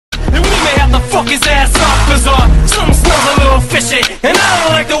fuck his ass up, cause something smells a little fishy, and I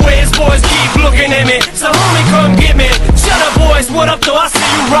don't like the way his boys keep looking at me. So homie, come get me. Shut up, boys, what up, though? I see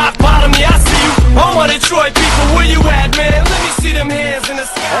you, rock bottom, yeah, I see you. All my Detroit people, where you at, man? Let me see them hands in the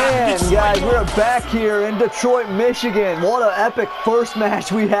sky. And guys, we're back here in Detroit, Michigan. What an epic first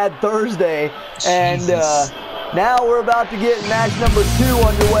match we had Thursday. And now we're about to get match number 2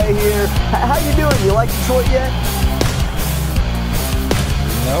 underway here. How you doing? You like Detroit yet?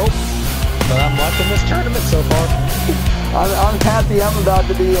 Nope. But I'm liking this tournament so far. I'm happy I'm about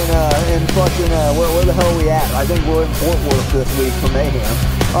to be in fucking, where the hell are we at? I think we're in Fort Worth this week for Mayhem.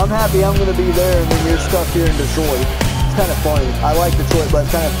 I'm happy I'm going to be there and then you're stuck here in Detroit. It's kind of funny. I like Detroit, but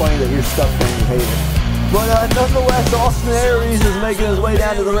it's kind of funny that you're stuck there and you hate it. But nonetheless, Austin Aries is making his way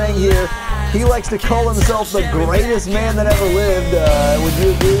down to the ring here. He likes to call himself the greatest man that ever lived. Would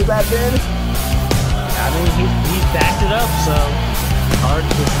you agree with that, Ben? I mean, he's backed it up, so hard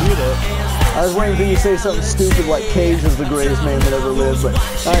to dispute it. I was waiting for you to say something stupid like Cage is the greatest man that ever lived, but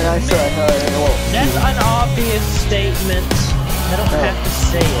I said, well. That's an obvious statement. I don't have to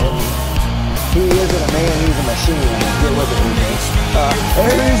say it. He isn't a man, he's a machine. Get with it,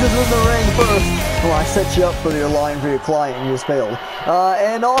 Aries is in the ring first. Well, I set you up for your line for your client and you just failed.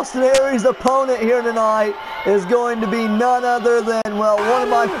 And Austin Aries' opponent here tonight is going to be none other than, well, one of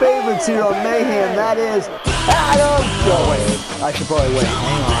my favorites here on Mayhem. That is Adam. Oh, wait. I should probably wait.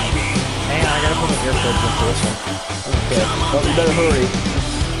 Hang on, I gotta put my earbuds into this one. Okay. Well, you better hurry.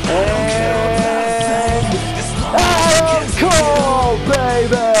 And Adam Cole,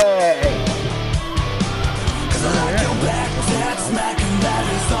 baby!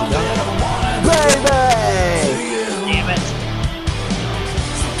 Baby! Damn it.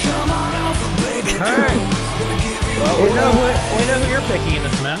 Alright. Well, we know who you're picking in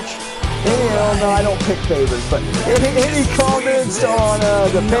this match. No, I don't pick favorites, but any comments on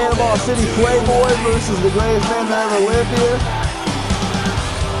the Panama City Playboy versus the greatest man that ever lived here?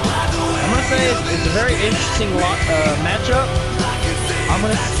 I'm gonna say it's a very interesting matchup.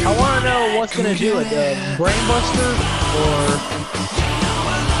 I want to know what's gonna do it, brainbuster or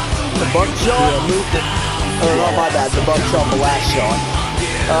the buckshot? Oh, not my bad, the buckshot, the last shot.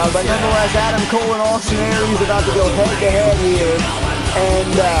 But nonetheless, Adam Cole and Austin Aries about to go head-to-head here,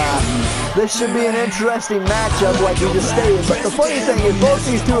 and this should be an interesting matchup, like we just stated. But the funny thing is, both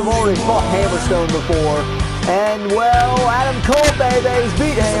these two have already fought Hammerstone before, and well, Adam Cole, baby's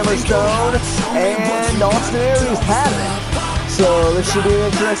beat Hammerstone, and Austin Aries haven't. So this should be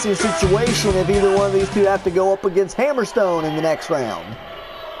an interesting situation if either one of these two have to go up against Hammerstone in the next round.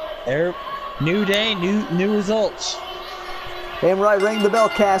 New day, new results. Damn right, ring the bell,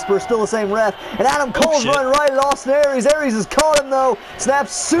 Casper. Still the same ref. And Adam Cole's running right at Austin Aries. Aries has caught him, though.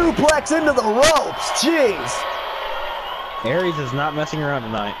 Snaps suplex into the ropes. Jeez. Aries is not messing around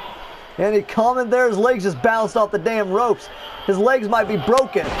tonight. Any comment there? His legs just bounced off the damn ropes. His legs might be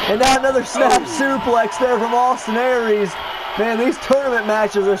broken. And now another snap suplex there from Austin Aries. Man, these tournament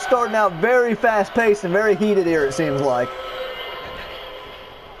matches are starting out very fast-paced and very heated here, it seems like.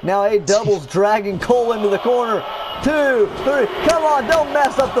 Now A-Double's dragging Cole into the corner. 2, 3, come on, don't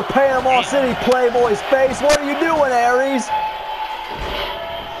mess up the Panama City Playboy's face. What are you doing, Aries?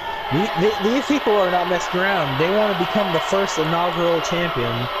 These people are not messing around. They want to become the first inaugural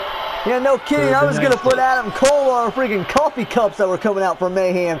champion. Yeah, no kidding. I was going to put Adam Cole on freaking coffee cups that were coming out from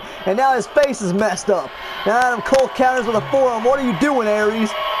Mayhem, and now his face is messed up. Now Adam Cole counters with a forearm. What are you doing,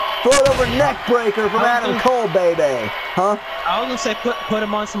 Aries? Float over neck breaker from Adam Cole, baby. Huh? I was going to say put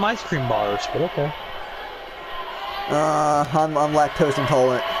him on some ice cream bars, but okay. I'm lactose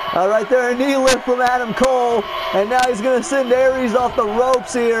intolerant. Right there, a knee lift from Adam Cole, and now he's going to send Aries off the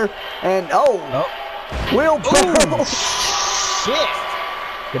ropes here, and wheelbarrow. Shit!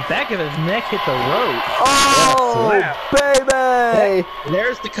 The back of his neck hit the rope. Oh, baby!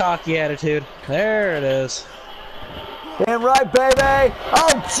 There's the cocky attitude. There it is. Damn right, baby!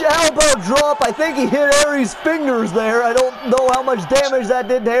 Oh, elbow drop! I think he hit Aries' fingers there. I don't know how much damage that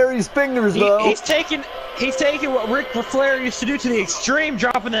did to Aries' fingers, though. He's taking what Ric Flair used to do to the extreme,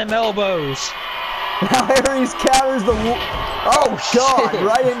 dropping them elbows. Now Aries counters the... Oh, God! Shit.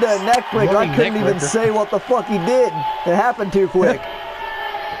 Right into a neck breaker. I couldn't even say what the fuck he did. It happened too quick.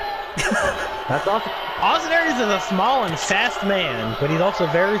 That's awesome. Austin Aries is a small and fast man, but he's also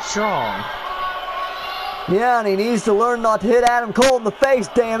very strong. Yeah, and he needs to learn not to hit Adam Cole in the face,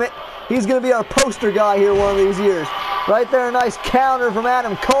 damn it. He's going to be our poster guy here one of these years. Right there, a nice counter from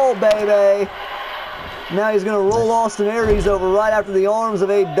Adam Cole, baby. Now he's going to roll Austin Aries over right after the arms of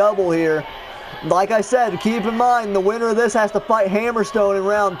A-Double here. Like I said, keep in mind, the winner of this has to fight Hammerstone in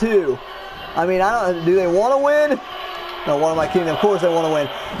round 2. I mean, do they want to win? No, one of my kingdom. Of course they want to win.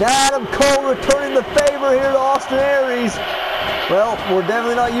 Now Adam Cole returning the favor here to Austin Aries. Well, we're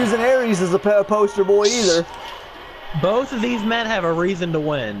definitely not using Aries as a poster boy either. Both of these men have a reason to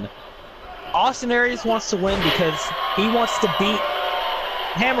win. Austin Aries wants to win because he wants to beat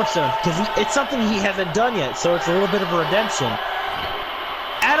Hammerstone, because it's something he hasn't done yet, so it's a little bit of a redemption.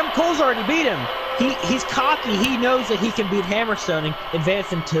 Adam Cole's already beat him. He's cocky. He knows that he can beat Hammerstone and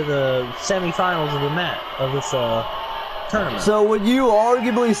advance into the semifinals of the match of this tournament. So would you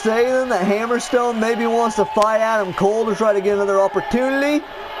arguably say then that Hammerstone maybe wants to fight Adam Cole to try to get another opportunity?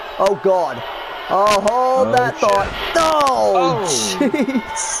 Oh God. Oh, hold that thought. Oh,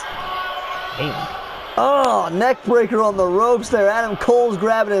 jeez. Oh, neck breaker on the ropes there. Adam Cole's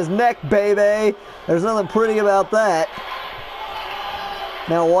grabbing his neck, baby. There's nothing pretty about that.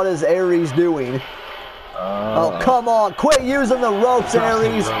 Now, what is Aries doing? Oh, come on. Quit using the ropes,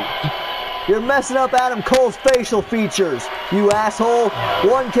 Aries. You're messing up Adam Cole's facial features, you asshole.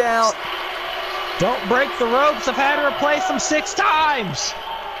 1 count. Don't break the ropes. I've had to replace them 6 times.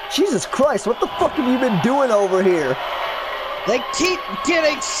 Jesus Christ, what the fuck have you been doing over here? They keep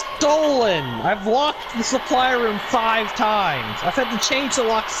getting stolen. I've locked the supply room 5 times. I've had to change the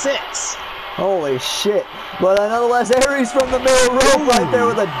lock 6. Holy shit. But nonetheless, Aries from the middle rope right there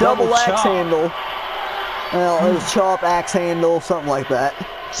with a double axe handle. Well, it was chop, axe handle, something like that.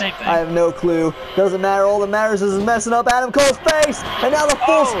 Same thing. I have no clue. Doesn't matter. All that matters is messing up Adam Cole's face. And now the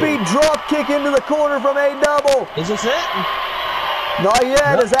full speed drop kick into the corner from A-Double. Is this it? Not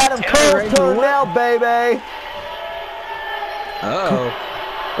yet. It's Adam Cole's turn now, baby. Uh-oh.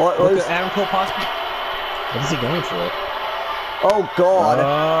 What was Adam Cole possibly? What is he going for? Oh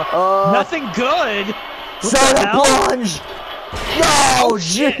God. Nothing good. Soda plunge. No,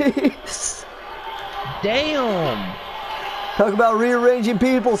 jeez. Damn. Talk about rearranging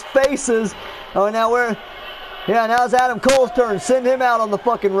people's faces. Oh, now we're... Yeah, now it's Adam Cole's turn. Send him out on the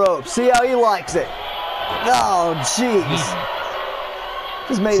fucking ropes. See how he likes it. Oh, jeez.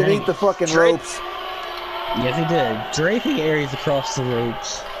 Just made him eat the fucking ropes. Yes, he did. Draping Aries across the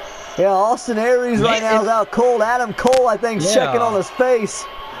ropes. Yeah, Austin Aries right now is out cold. Adam Cole, I think, checking on his face.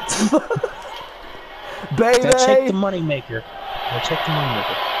 Baby. Gotta check the moneymaker. Gotta check the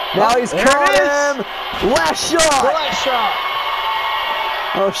moneymaker. Now he's caught him. Last shot. Last shot.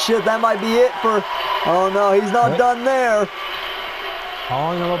 Oh shit, that might be it for... Oh no, he's not done there.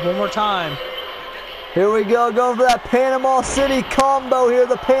 Calling him up one more time. Here we go, going for that Panama City combo here.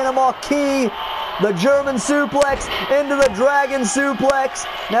 The Panama Key. The German suplex into the Dragon suplex.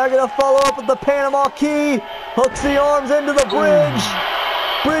 Now we're going to follow up with the Panama Key. Hooks the arms into the bridge.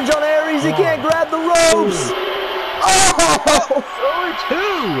 Bridge on Aries. He can't grab the ropes. Oh!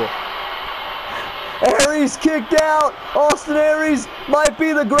 Aries kicked out. Austin Aries might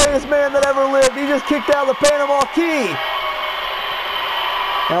be the greatest man that ever lived. He just kicked out the Panama Key.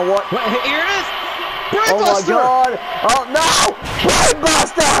 Now what? Here it is. Oh my God. Oh no.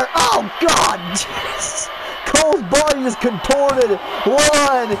 Brainbuster. Oh God. Jeez. Cole's body is contorted.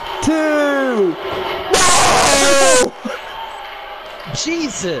 1, 2. No.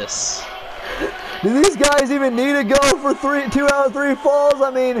 Jesus. Do these guys even need to go for 2 out of 3 falls? I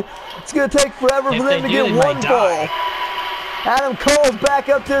mean, it's going to take forever for them to get 1 fall. Adam Cole's back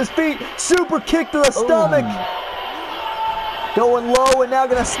up to his feet. Super kick to the stomach. Going low and now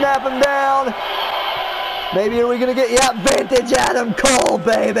going to snap him down. Maybe are we going to get, vintage Adam Cole,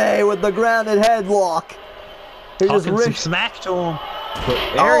 baby, with the grounded headlock. He just some smack to him. But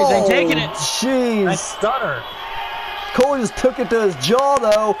Aries ain't taking it. Jeez. Nice stunner. Cole just took it to his jaw,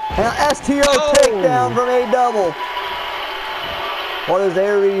 though. And an STO takedown from A-Double. What is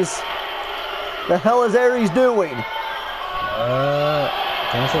Aries? The hell is Aries doing?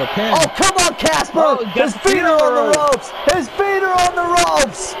 Going for a pin. Oh, come on, Casper! His feet are on the ropes! His feet are on the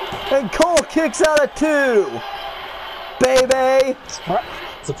ropes! And Cole kicks out at 2. Baby!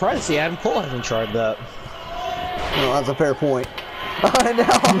 Surprised to see Adam Cole hasn't tried that. No, that's a fair point. And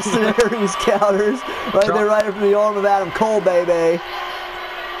now Austin Aries counters right there, right after the arm of Adam Cole, baby.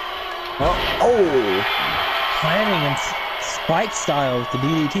 Planning and spike style with the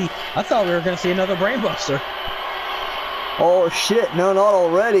DDT. I thought we were going to see another brainbuster. Oh shit, no, not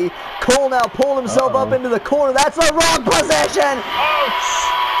already. Cole now pulled himself up into the corner. That's the wrong position!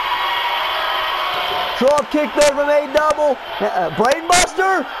 Drop kick there from A-Double.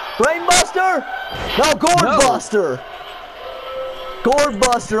 Brainbuster? Brainbuster? No, Gourdbuster.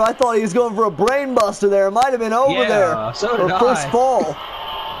 Gourdbuster. I thought he was going for a brainbuster there. It might have been over there. So did or first fall.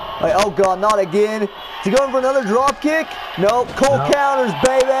 Wait, oh god, not again. Is he going for another drop kick? Nope. Cole counters,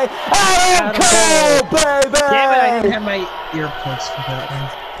 baby. Adam Cole, baby! Damn it, I didn't have my earplugs for that one.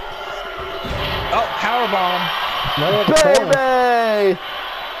 Oh, powerbomb. Baby!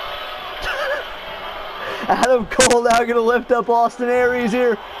 Adam Cole now going to lift up Austin Aries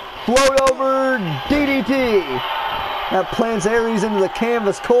here. Float over DDT. That plants Aries into the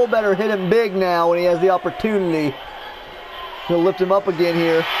canvas. Cole better hit him big now when he has the opportunity. He'll lift him up again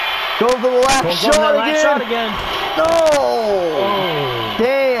here. Going for the last shot again. No! Oh.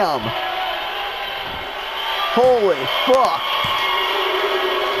 Damn. Holy fuck.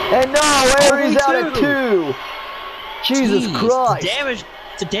 And now Aries out at 2. Jesus Christ.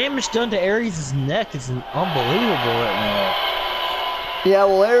 The damage done to Aries' neck is unbelievable right now. Yeah,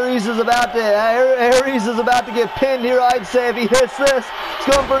 well, Aries is about to get pinned here, I'd say, if he hits this.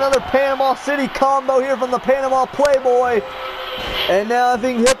 He's going for another Panama City combo here from the Panama Playboy. And now if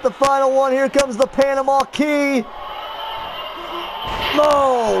he can hit the final one, here comes the Panama Key.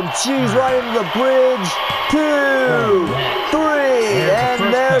 Oh, jeez, right into the bridge. 2, 3,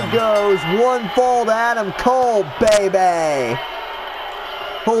 and there goes one fall to Adam Cole, baby.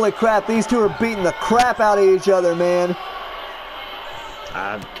 Holy crap, these two are beating the crap out of each other, man.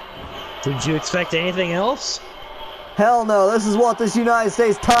 Did you expect anything else? Hell no, this is what this United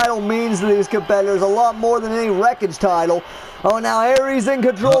States title means to these competitors. A lot more than any wreckage title. Oh, now Aries in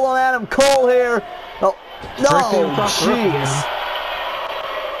control on Adam Cole here. Oh, no, jeez.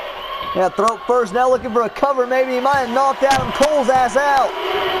 Yeah, throat first, now looking for a cover. Maybe he might have knocked Adam Cole's ass out.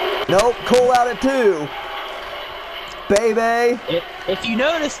 Nope, Cole out at 2. Baby. If you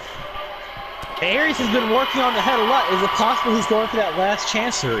notice, Aries has been working on the head a lot. Is it possible he's going for that last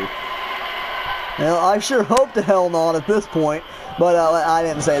chancery? Well, I sure hope to hell not at this point, but I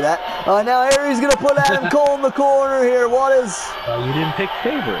didn't say that. Now Aries going to put Adam Cole in the corner here. What is... you didn't pick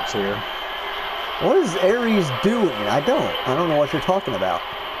favorites here. What is Aries doing? I don't know what you're talking about.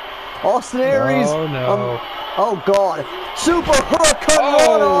 Austin Aries. Oh, no. Oh, God. Super hook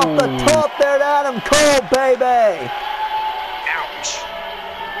run off the top there to Adam Cole, baby. Ouch.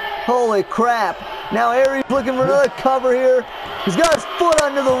 Holy crap. Now Aries looking for another cover here. He's got his foot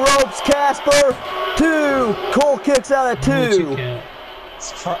under the ropes, Casper. 2. Cole kicks out at 2.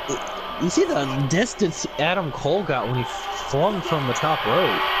 You see the distance Adam Cole got when he flung from the top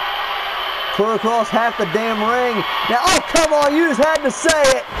rope. Clear across half the damn ring. Now, oh, come on, you just had to say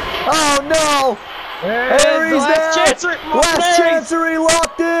it. Oh, no. Aries there. Last chancery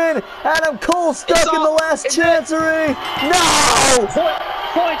locked in. Adam Cole stuck in the last chancery. No.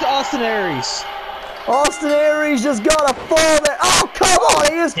 Point to Austin Aries. Austin Aries just got a fall there. Oh, come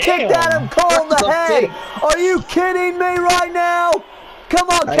on. He just kicked Adam Cole in the head. Are you kidding me right now? Come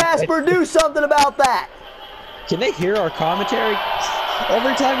on, Casper, do something about that. Can they hear our commentary?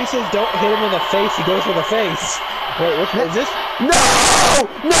 Every time he says don't hit him in the face, he goes for the face. Wait, what is this? No!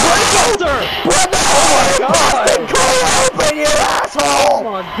 No! Shoulder! What? No! Oh my God! Cole open, you asshole! Oh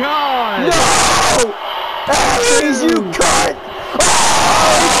my God! No! Aries, you cunt!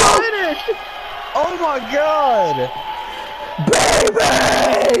 Oh! He did it! Oh my God!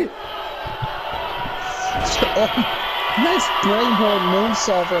 Baby! Nice brainboard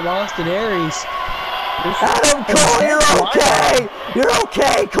moonsault from Austin Aries. Adam Cole, you're okay! You're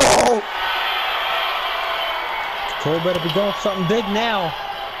okay, Cole! Cole better be going for something big now.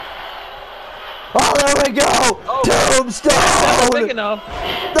 Oh, there we go! Oh. Tombstone! That's not big enough.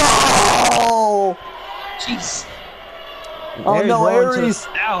 No! Jeez. Oh no, Aries!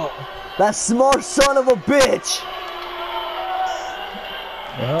 Out. That smart son of a bitch!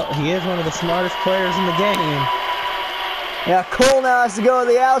 Well, he is one of the smartest players in the game. Yeah, Cole now has to go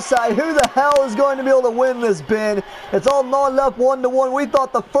to the outside. Who the hell is going to be able to win this, Ben? It's all knotted up 1-1. We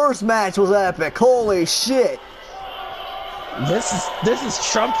thought the first match was epic. Holy shit. This is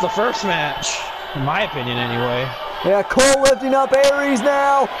Trump the first match, in my opinion anyway. Yeah, Cole lifting up Aries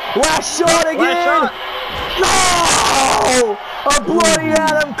now. Last shot again. No! A bloody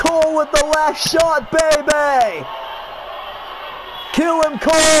Adam Cole with the last shot, baby. Kill him,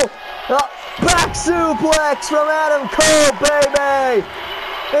 Cole. Back suplex from Adam Cole, baby!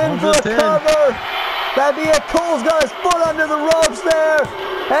 In for the cover! That'd be it. Cole's got his foot under the ropes there,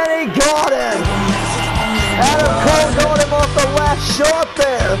 and he got him! Adam Cole got him off the last shot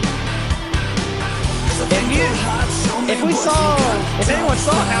there! If anyone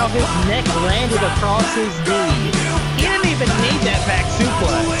saw how his neck landed across his knee, he didn't even need that back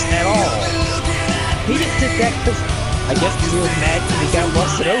suplex at all. He just did that because I guess he was mad because he got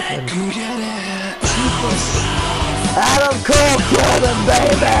busted open. Adam Cole killed him,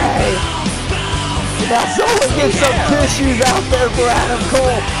 baby! Now someone get some tissues out there for Adam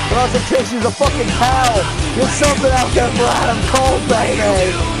Cole. Not some tissues, a fucking towel. Get something out there for Adam Cole,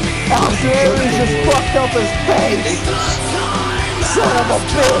 baby! Austin Aries just fucked up his face! Son of a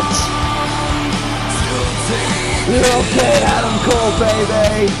bitch! You're okay, Adam Cole,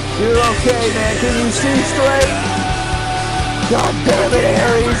 baby. You're okay, man. Can you see straight? God damn it,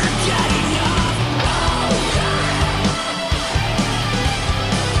 Aries.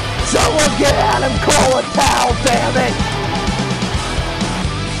 Someone get Adam Cole a towel, damn it.